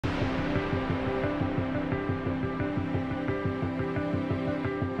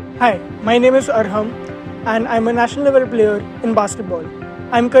Hi, my name is Arham and I'm a national level player in basketball.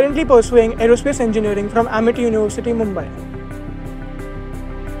 I'm currently pursuing Aerospace Engineering from Amity University, Mumbai.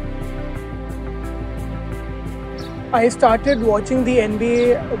 I started watching the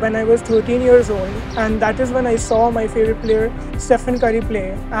NBA when I was 13 years old, and that is when I saw my favorite player, Stephen Curry,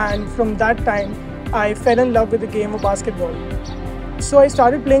 play, and from that time, I fell in love with the game of basketball. So I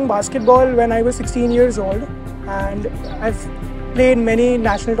started playing basketball when I was 16 years old, and I've played many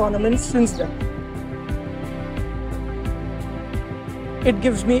national tournaments since then. It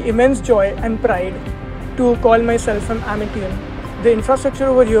gives me immense joy and pride to call myself an Amitian. The infrastructure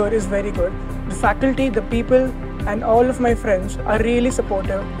over here is very good. The faculty, the people, and all of my friends are really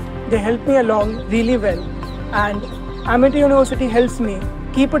supportive. They help me along really well, and Amity University helps me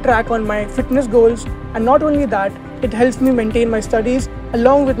keep a track on my fitness goals, and not only that, it helps me maintain my studies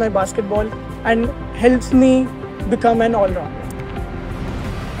along with my basketball and helps me become an all-rounder.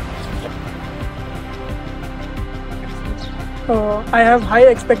 I have high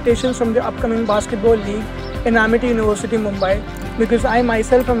expectations from the upcoming basketball league in Amity University, Mumbai, because I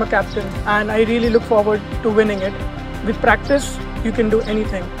myself am a captain and I really look forward to winning it. With practice, you can do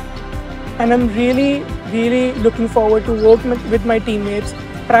anything. And I'm really looking forward to work with my teammates,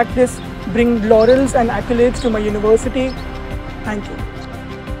 practice, bring laurels and accolades to my university. Thank you.